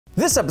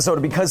This episode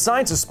of Because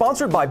Science is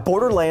sponsored by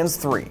Borderlands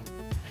 3.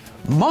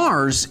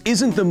 Mars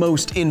isn't the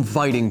most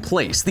inviting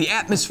place. The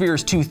atmosphere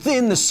is too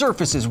thin, the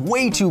surface is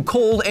way too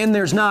cold, and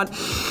there's not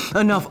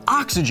enough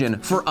oxygen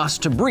for us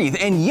to breathe.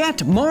 And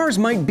yet, Mars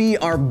might be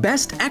our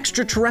best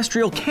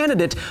extraterrestrial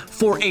candidate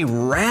for a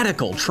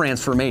radical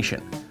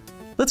transformation.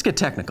 Let's get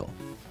technical.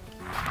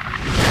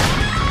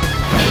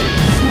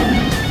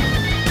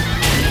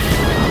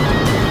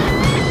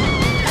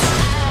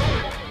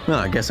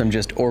 I guess I'm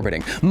just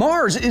orbiting.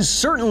 Mars is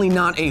certainly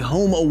not a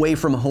home away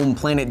from home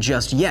planet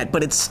just yet,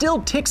 but it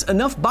still ticks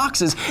enough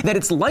boxes that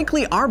it's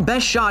likely our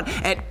best shot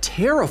at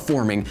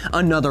terraforming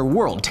another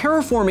world.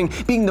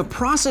 Terraforming being the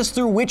process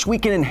through which we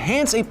can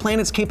enhance a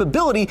planet's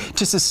capability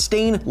to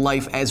sustain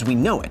life as we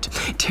know it.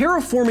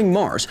 Terraforming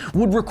Mars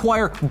would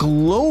require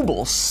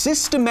global,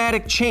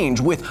 systematic change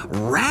with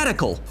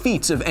radical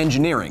feats of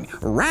engineering.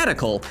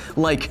 Radical,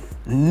 like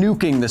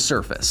nuking the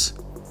surface.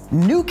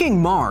 Nuking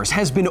Mars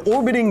has been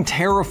orbiting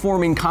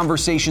terraforming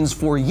conversations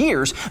for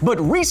years, but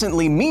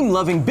recently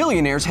meme-loving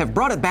billionaires have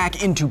brought it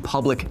back into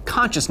public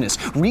consciousness,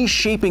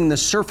 reshaping the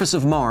surface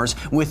of Mars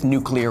with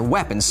nuclear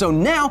weapons. So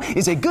now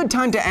is a good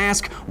time to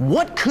ask,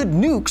 what could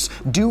nukes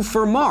do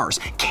for Mars?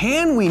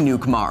 Can we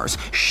nuke Mars?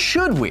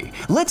 Should we?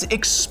 Let's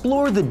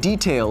explore the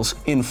details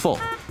in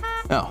full.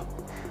 Oh,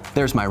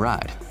 there's my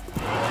ride.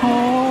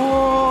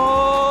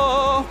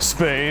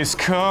 Space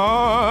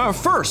car.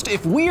 First,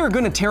 if we are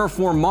going to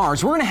terraform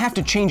Mars, we're going to have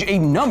to change a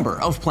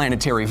number of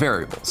planetary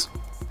variables.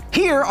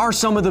 Here are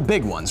some of the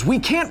big ones. We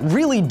can't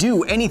really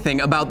do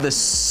anything about the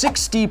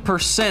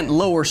 60%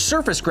 lower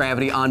surface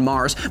gravity on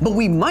Mars, but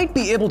we might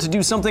be able to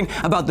do something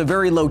about the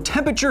very low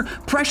temperature,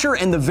 pressure,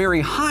 and the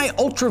very high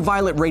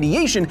ultraviolet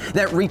radiation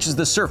that reaches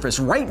the surface.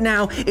 Right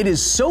now, it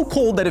is so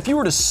cold that if you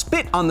were to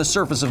spit on the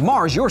surface of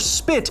Mars, your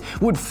spit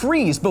would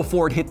freeze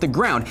before it hit the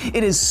ground.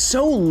 It is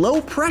so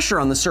low pressure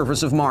on the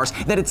surface of Mars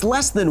that it's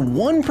less than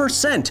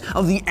 1%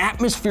 of the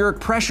atmospheric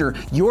pressure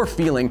you're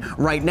feeling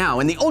right now.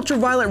 And the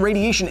ultraviolet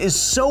radiation is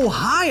so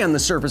high on the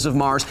surface of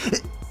Mars,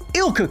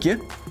 it'll cook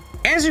you.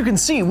 As you can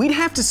see, we'd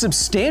have to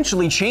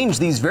substantially change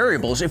these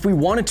variables if we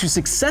wanted to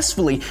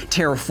successfully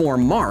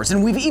terraform Mars.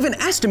 And we've even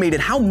estimated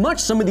how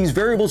much some of these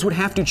variables would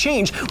have to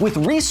change with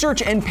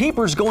research and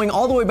papers going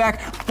all the way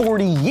back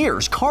 40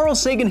 years. Carl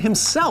Sagan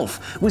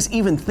himself was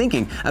even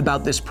thinking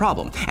about this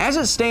problem. As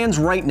it stands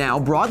right now,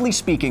 broadly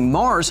speaking,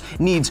 Mars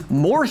needs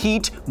more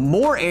heat,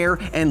 more air,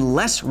 and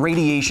less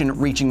radiation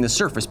reaching the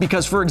surface.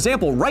 Because, for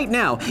example, right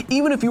now,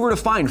 even if you were to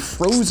find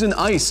frozen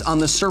ice on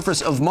the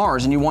surface of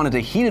Mars and you wanted to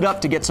heat it up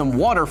to get some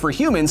water for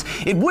humans,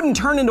 it wouldn't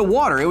turn into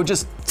water, it would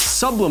just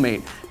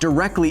sublimate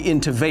directly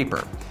into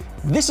vapor.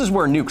 This is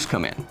where nukes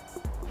come in.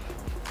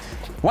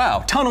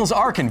 Wow, tunnels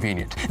are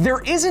convenient.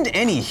 There isn't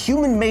any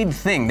human-made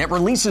thing that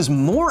releases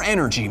more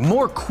energy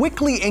more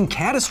quickly and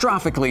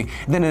catastrophically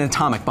than an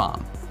atomic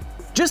bomb.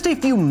 Just a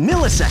few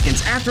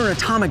milliseconds after an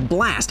atomic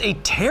blast, a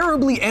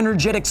terribly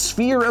energetic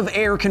sphere of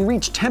air can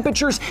reach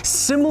temperatures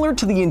similar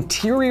to the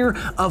interior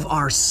of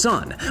our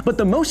sun. But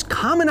the most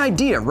common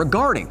idea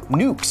regarding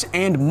nukes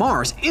and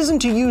Mars isn't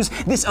to use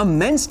this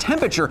immense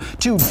temperature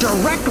to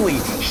directly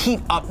heat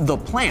up the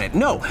planet.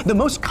 No, the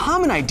most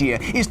common idea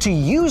is to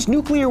use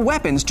nuclear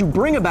weapons to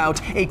bring about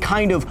a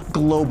kind of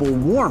global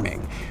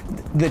warming.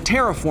 The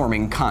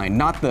terraforming kind,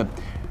 not the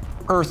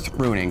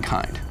earth-ruining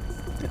kind.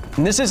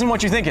 And this isn't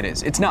what you think it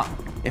is. It's not.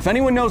 If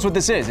anyone knows what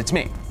this is, it's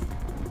me.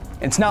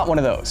 It's not one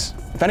of those.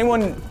 If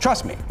anyone,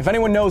 trust me, if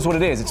anyone knows what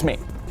it is, it's me.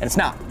 And it's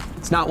not.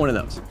 It's not one of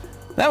those.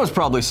 That was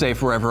probably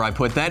safe wherever I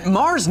put that.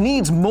 Mars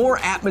needs more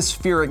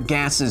atmospheric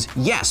gases,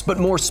 yes, but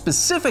more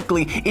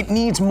specifically, it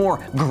needs more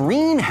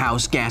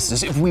greenhouse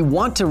gases if we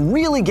want to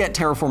really get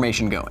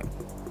terraformation going.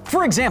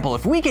 For example,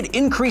 if we could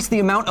increase the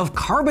amount of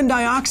carbon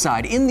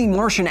dioxide in the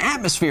Martian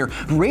atmosphere,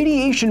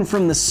 radiation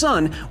from the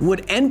sun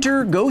would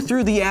enter, go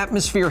through the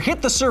atmosphere,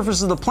 hit the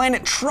surface of the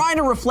planet, try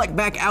to reflect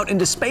back out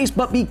into space,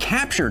 but be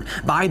captured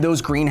by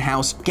those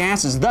greenhouse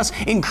gases, thus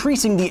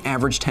increasing the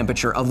average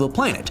temperature of the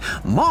planet.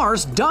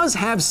 Mars does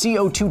have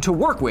CO2 to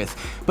work with,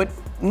 but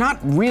not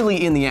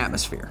really in the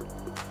atmosphere.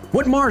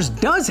 What Mars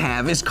does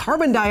have is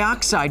carbon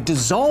dioxide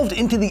dissolved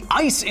into the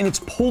ice in its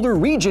polar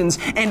regions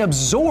and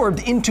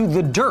absorbed into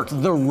the dirt,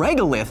 the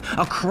regolith,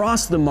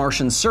 across the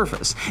Martian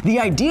surface. The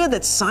idea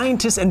that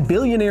scientists and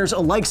billionaires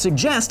alike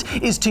suggest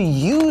is to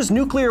use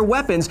nuclear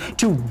weapons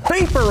to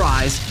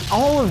vaporize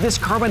all of this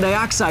carbon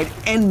dioxide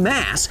en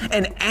masse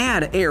and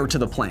add air to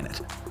the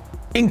planet.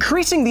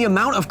 Increasing the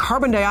amount of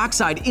carbon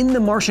dioxide in the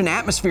Martian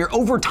atmosphere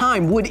over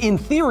time would, in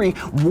theory,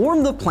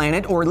 warm the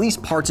planet, or at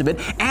least parts of it,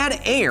 add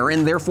air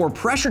and therefore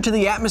pressure to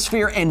the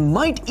atmosphere, and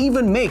might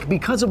even make,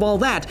 because of all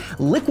that,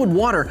 liquid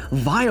water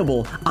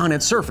viable on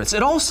its surface.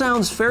 It all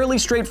sounds fairly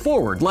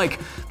straightforward, like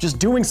just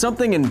doing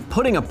something and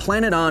putting a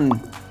planet on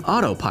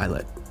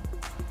autopilot.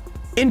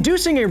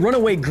 Inducing a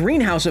runaway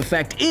greenhouse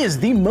effect is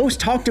the most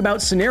talked about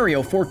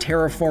scenario for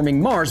terraforming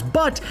Mars,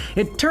 but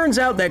it turns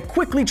out that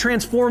quickly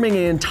transforming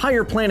an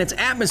entire planet's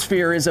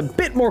atmosphere is a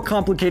bit more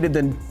complicated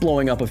than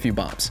blowing up a few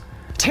bombs.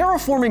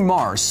 Terraforming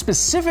Mars,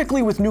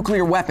 specifically with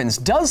nuclear weapons,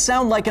 does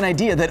sound like an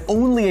idea that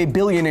only a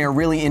billionaire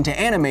really into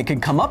anime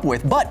could come up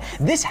with, but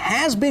this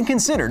has been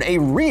considered a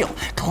real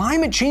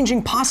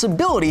climate-changing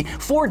possibility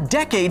for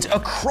decades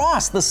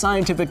across the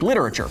scientific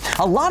literature.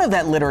 A lot of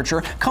that literature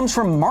comes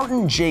from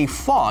Martin J.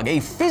 Fogg, a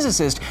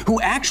physicist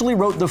who actually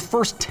wrote the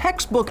first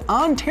textbook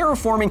on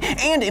terraforming,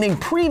 and in a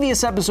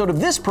previous episode of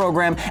this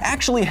program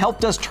actually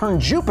helped us turn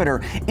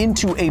Jupiter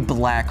into a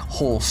black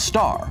hole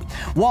star.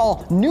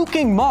 While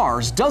nuking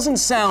Mars doesn't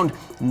sound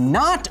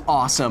not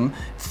awesome,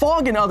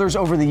 Fogg and others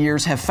over the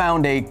years have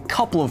found a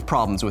couple of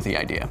problems with the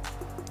idea.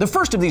 The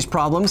first of these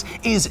problems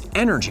is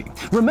energy.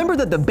 Remember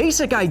that the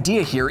basic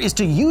idea here is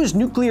to use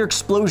nuclear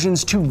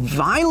explosions to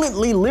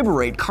violently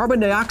liberate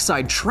carbon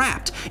dioxide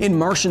trapped in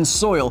Martian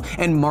soil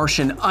and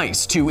Martian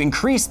ice to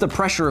increase the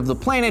pressure of the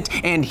planet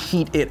and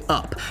heat it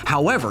up.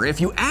 However, if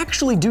you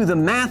actually do the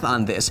math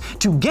on this,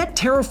 to get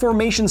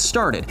terraformation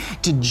started,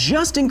 to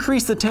just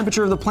increase the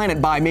temperature of the planet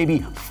by maybe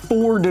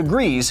 4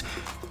 degrees,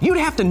 you'd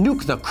have to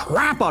nuke the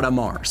crap out of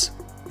Mars.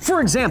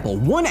 For example,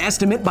 one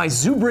estimate by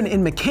Zubrin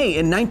and McKay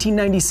in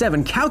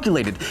 1997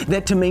 calculated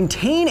that to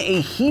maintain a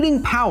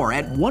heating power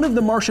at one of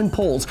the Martian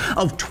poles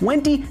of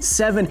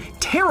 27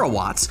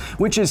 terawatts,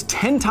 which is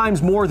 10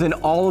 times more than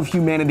all of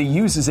humanity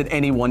uses at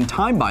any one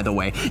time, by the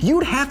way,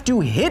 you'd have to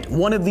hit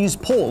one of these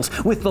poles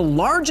with the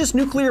largest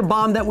nuclear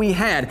bomb that we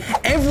had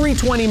every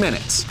 20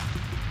 minutes.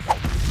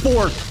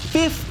 For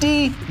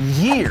 50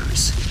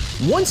 years.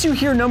 Once you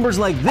hear numbers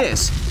like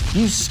this,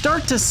 you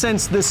start to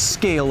sense the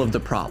scale of the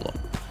problem.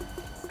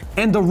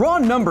 And the raw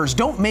numbers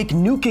don't make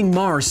nuking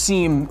Mars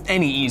seem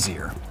any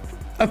easier.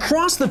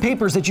 Across the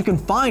papers that you can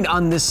find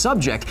on this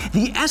subject,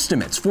 the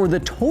estimates for the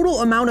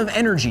total amount of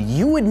energy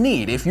you would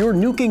need if you're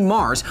nuking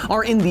Mars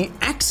are in the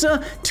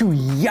exa to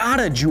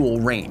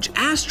yottajoule range,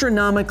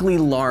 astronomically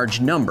large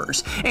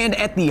numbers. And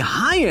at the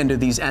high end of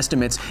these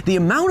estimates, the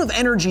amount of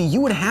energy you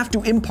would have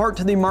to impart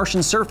to the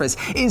Martian surface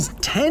is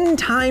 10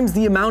 times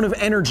the amount of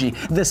energy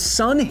the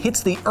sun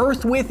hits the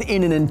Earth with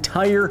in an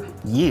entire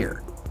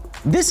year.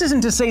 This isn't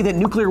to say that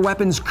nuclear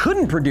weapons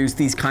couldn't produce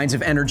these kinds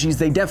of energies,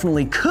 they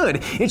definitely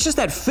could. It's just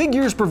that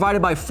figures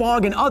provided by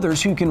Fogg and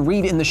others, who you can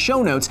read in the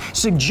show notes,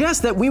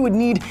 suggest that we would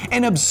need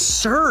an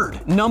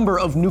absurd number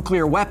of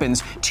nuclear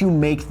weapons to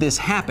make this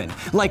happen.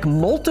 Like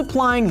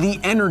multiplying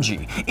the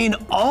energy in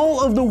all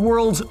of the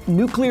world's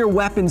nuclear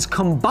weapons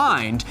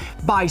combined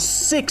by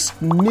 6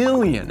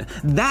 million.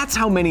 That's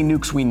how many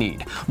nukes we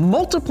need.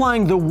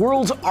 Multiplying the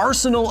world's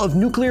arsenal of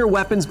nuclear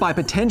weapons by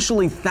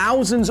potentially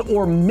thousands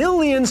or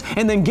millions,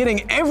 and then getting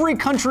every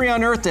country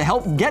on Earth to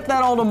help get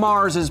that all to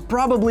Mars is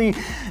probably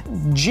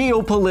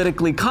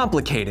geopolitically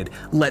complicated,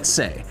 let's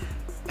say.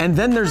 And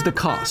then there's the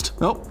cost.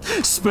 Oh,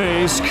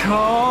 space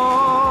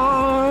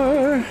car!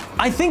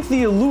 I think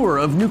the allure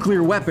of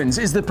nuclear weapons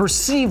is the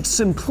perceived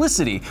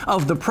simplicity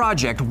of the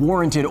project,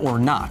 warranted or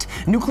not.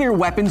 Nuclear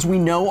weapons, we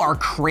know, are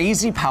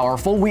crazy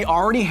powerful. We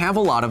already have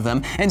a lot of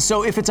them. And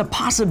so if it's a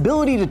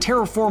possibility to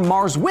terraform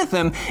Mars with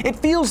them, it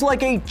feels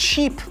like a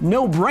cheap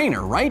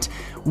no-brainer, right?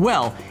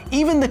 Well,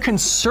 even the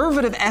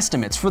conservative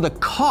estimates for the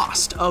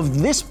cost of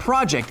this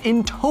project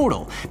in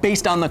total,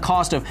 based on the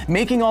cost of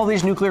making all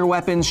these nuclear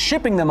weapons,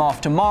 shipping them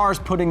off to Mars,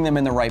 putting them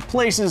in the right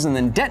places, and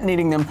then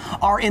detonating them,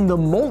 are in the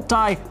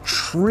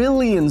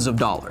multi-trillions of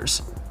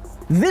dollars.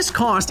 This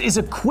cost is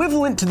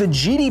equivalent to the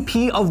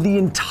GDP of the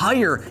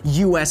entire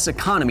US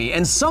economy,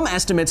 and some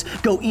estimates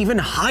go even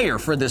higher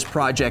for this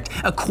project,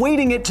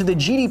 equating it to the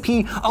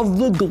GDP of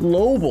the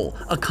global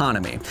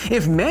economy.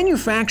 If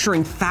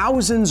manufacturing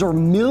thousands or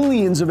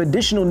millions of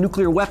additional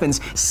nuclear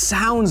weapons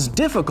sounds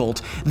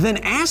difficult, then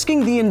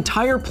asking the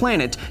entire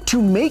planet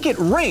to make it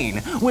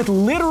rain with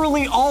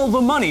literally all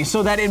the money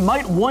so that it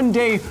might one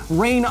day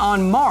rain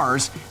on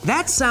Mars,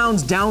 that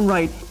sounds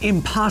downright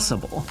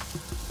impossible.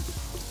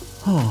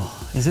 Oh.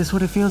 Is this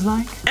what it feels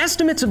like?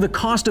 Estimates of the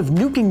cost of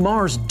nuking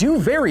Mars do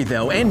vary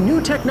though, and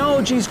new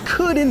technologies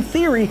could, in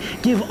theory,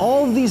 give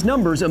all of these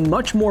numbers a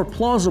much more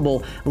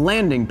plausible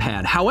landing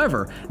pad.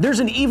 However, there's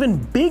an even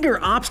bigger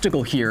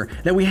obstacle here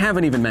that we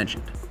haven't even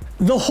mentioned.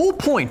 The whole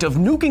point of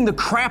nuking the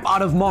crap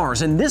out of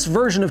Mars in this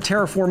version of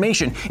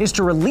terraformation is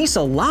to release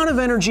a lot of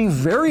energy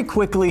very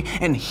quickly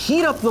and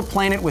heat up the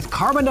planet with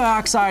carbon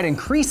dioxide,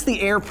 increase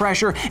the air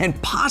pressure, and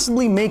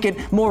possibly make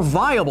it more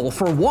viable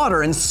for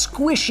water and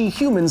squishy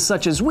humans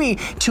such as we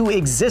to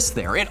exist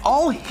there. It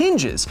all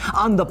hinges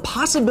on the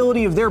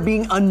possibility of there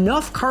being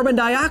enough carbon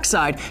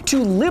dioxide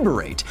to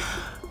liberate.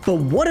 But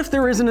what if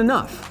there isn't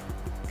enough?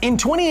 In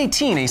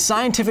 2018, a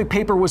scientific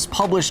paper was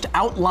published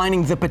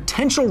outlining the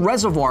potential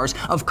reservoirs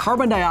of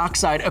carbon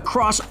dioxide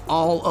across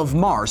all of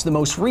Mars, the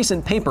most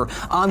recent paper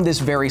on this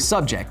very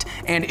subject.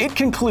 And it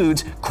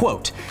concludes,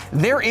 quote,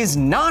 "There is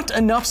not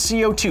enough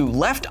CO2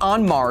 left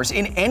on Mars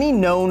in any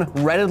known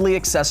readily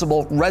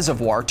accessible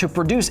reservoir to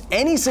produce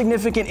any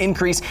significant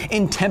increase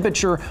in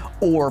temperature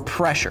or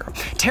pressure.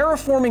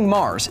 Terraforming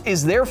Mars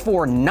is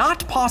therefore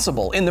not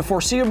possible in the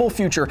foreseeable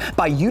future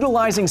by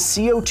utilizing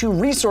CO2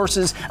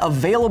 resources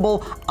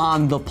available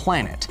on the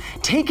planet.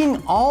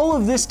 Taking all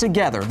of this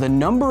together, the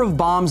number of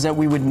bombs that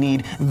we would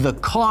need, the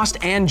cost,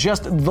 and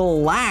just the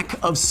lack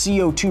of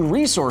CO2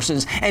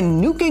 resources,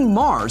 and nuking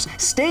Mars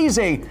stays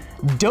a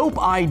dope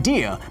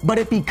idea, but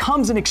it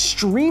becomes an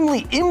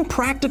extremely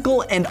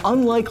impractical and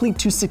unlikely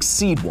to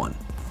succeed one.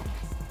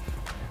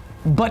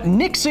 But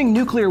nixing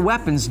nuclear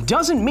weapons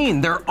doesn't mean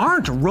there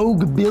aren't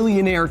rogue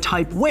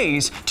billionaire-type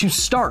ways to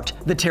start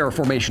the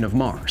terraformation of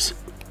Mars.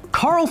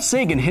 Carl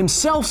Sagan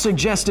himself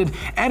suggested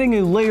adding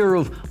a layer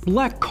of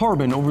black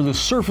carbon over the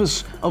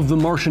surface of the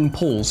Martian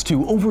poles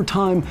to, over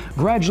time,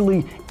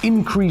 gradually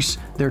increase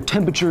their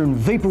temperature and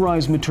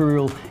vaporize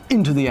material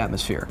into the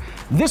atmosphere.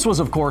 This was,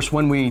 of course,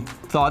 when we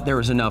thought there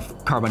was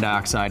enough carbon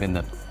dioxide in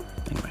the...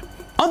 Anyway.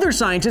 Other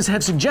scientists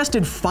have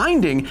suggested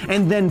finding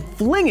and then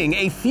flinging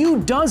a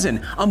few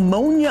dozen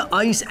ammonia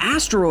ice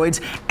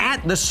asteroids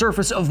at the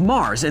surface of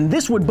Mars, and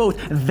this would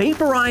both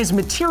vaporize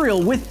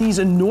material with these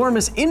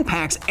enormous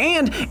impacts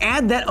and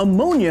add that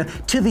ammonia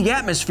to the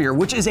atmosphere,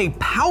 which is a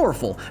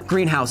powerful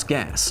greenhouse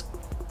gas.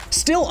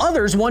 Still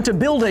others want to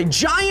build a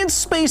giant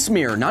space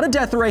mirror, not a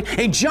death ray,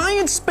 a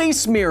giant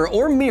space mirror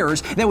or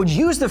mirrors that would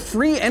use the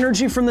free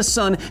energy from the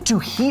sun to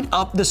heat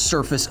up the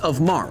surface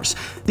of Mars.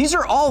 These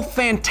are all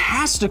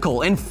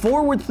fantastical and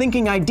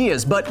forward-thinking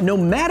ideas, but no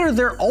matter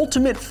their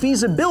ultimate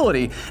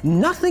feasibility,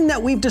 nothing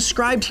that we've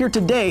described here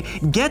today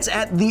gets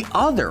at the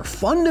other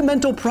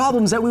fundamental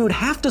problems that we would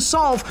have to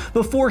solve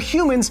before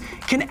humans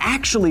can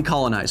actually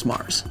colonize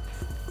Mars.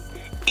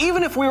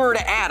 Even if we were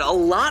to add a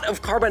lot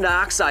of carbon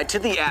dioxide to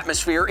the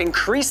atmosphere,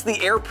 increase the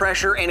air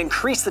pressure, and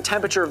increase the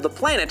temperature of the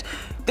planet,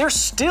 there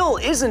still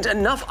isn't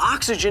enough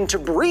oxygen to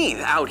breathe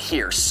out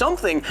here.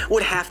 Something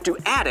would have to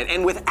add it,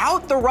 and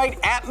without the right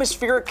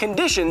atmospheric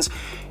conditions,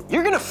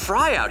 you're gonna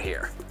fry out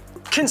here.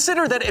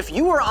 Consider that if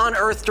you were on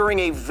Earth during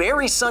a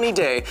very sunny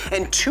day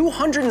and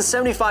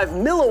 275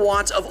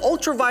 milliwatts of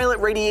ultraviolet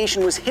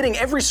radiation was hitting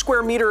every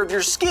square meter of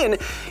your skin,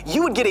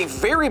 you would get a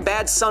very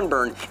bad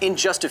sunburn in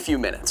just a few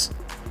minutes.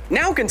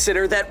 Now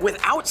consider that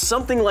without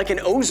something like an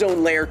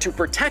ozone layer to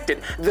protect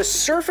it, the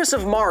surface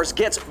of Mars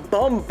gets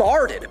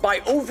bombarded by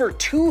over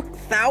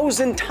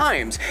 2,000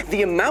 times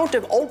the amount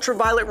of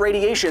ultraviolet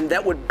radiation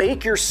that would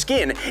bake your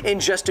skin in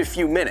just a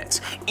few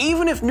minutes.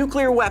 Even if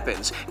nuclear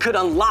weapons could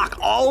unlock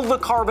all the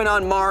carbon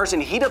on Mars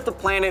and heat up the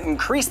planet and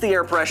increase the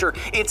air pressure,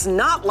 it's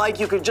not like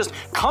you could just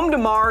come to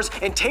Mars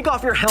and take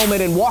off your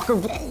helmet and walk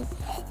around.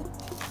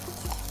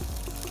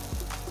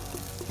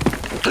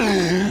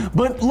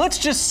 But let's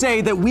just say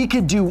that we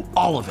could do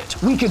all of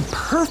it. We could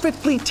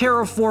perfectly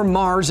terraform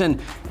Mars and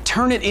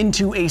turn it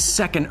into a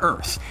second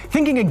Earth.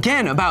 Thinking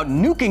again about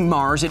nuking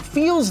Mars, it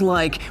feels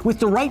like with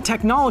the right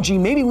technology,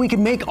 maybe we could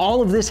make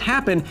all of this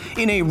happen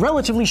in a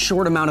relatively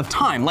short amount of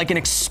time, like an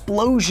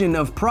explosion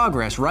of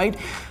progress, right?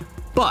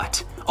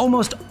 But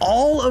almost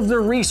all of the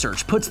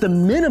research puts the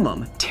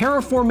minimum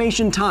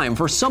terraformation time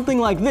for something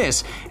like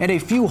this at a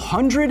few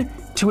hundred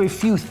to a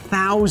few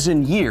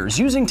thousand years,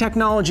 using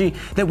technology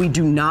that we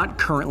do not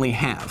currently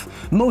have.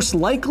 Most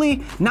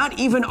likely, not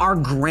even our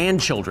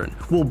grandchildren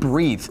will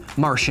breathe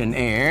Martian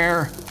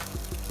air.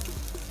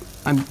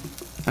 I'm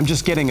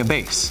just getting a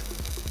base.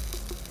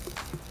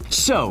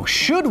 So,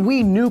 should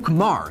we nuke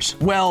Mars?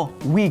 Well,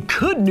 we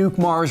could nuke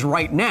Mars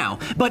right now,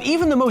 but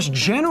even the most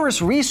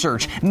generous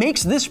research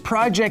makes this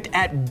project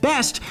at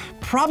best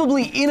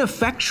probably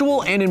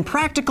ineffectual and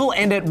impractical,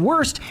 and at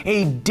worst,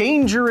 a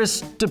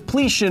dangerous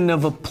depletion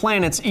of a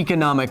planet's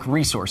economic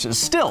resources.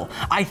 Still,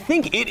 I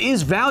think it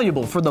is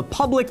valuable for the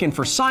public and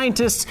for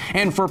scientists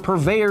and for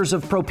purveyors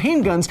of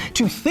propane guns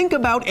to think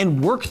about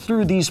and work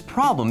through these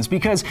problems,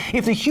 because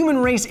if the human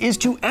race is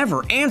to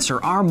ever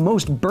answer our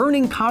most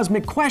burning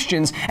cosmic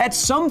questions, at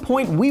some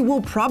point we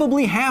will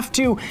probably have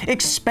to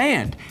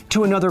expand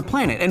to another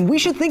planet, and we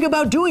should think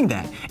about doing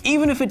that,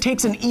 even if it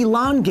takes an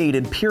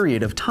elongated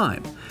period of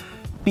time.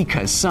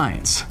 Because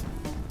science.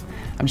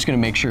 I'm just gonna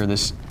make sure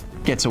this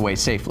gets away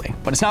safely.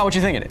 But it's not what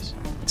you think it is.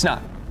 It's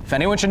not. If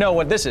anyone should know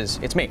what this is,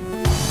 it's me.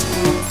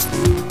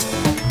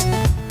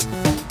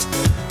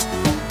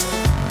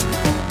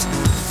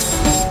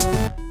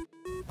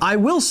 I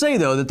will say,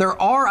 though, that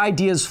there are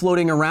ideas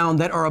floating around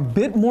that are a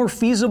bit more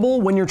feasible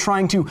when you're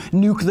trying to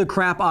nuke the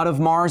crap out of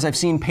Mars. I've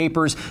seen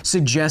papers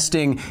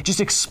suggesting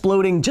just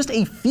exploding just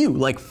a few,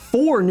 like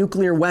 4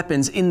 nuclear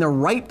weapons in the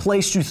right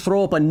place to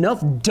throw up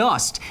enough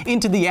dust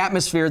into the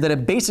atmosphere that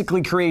it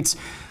basically creates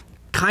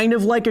kind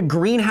of like a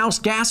greenhouse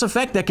gas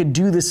effect that could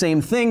do the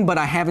same thing, but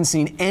I haven't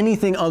seen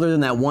anything other than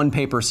that one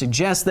paper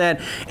suggest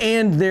that.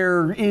 And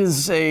there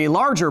is a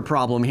larger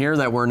problem here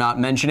that we're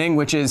not mentioning,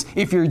 which is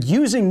if you're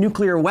using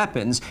nuclear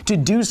weapons to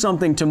do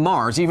something to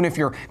Mars, even if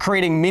you're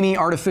creating mini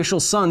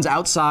artificial suns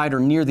outside or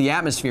near the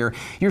atmosphere,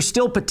 you're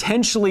still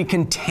potentially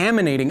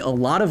contaminating a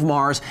lot of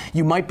Mars.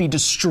 You might be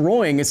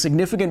destroying a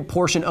significant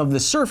portion of the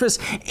surface,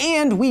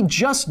 and we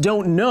just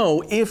don't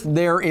know if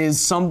there is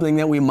something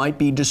that we might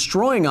be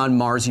destroying on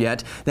Mars yet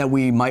that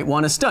we might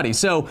want to study.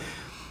 So,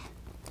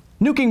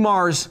 nuking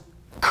Mars,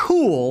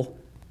 cool,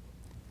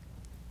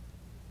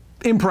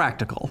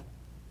 impractical.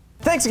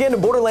 Thanks again to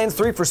Borderlands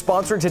 3 for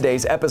sponsoring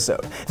today's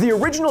episode. The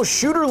original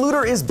shooter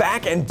looter is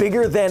back and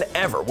bigger than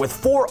ever, with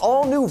 4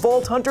 all-new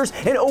Vault Hunters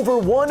and over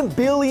 1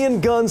 billion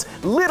guns.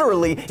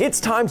 Literally, it's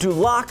time to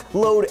lock,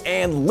 load,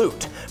 and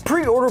loot.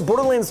 Pre-order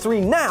Borderlands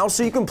 3 now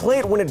so you can play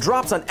it when it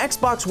drops on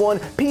Xbox One,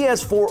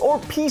 PS4, or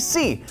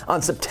PC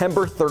on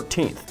September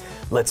 13th.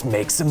 Let's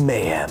make some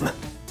mayhem.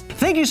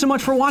 Thank you so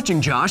much for watching,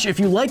 Josh. If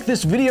you like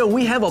this video,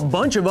 we have a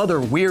bunch of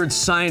other weird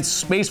science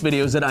space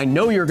videos that I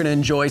know you're going to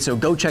enjoy, so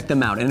go check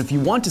them out. And if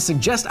you want to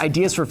suggest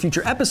ideas for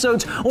future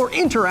episodes or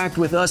interact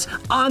with us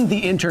on the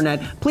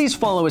internet, please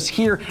follow us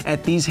here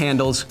at these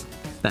handles.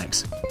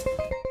 Thanks.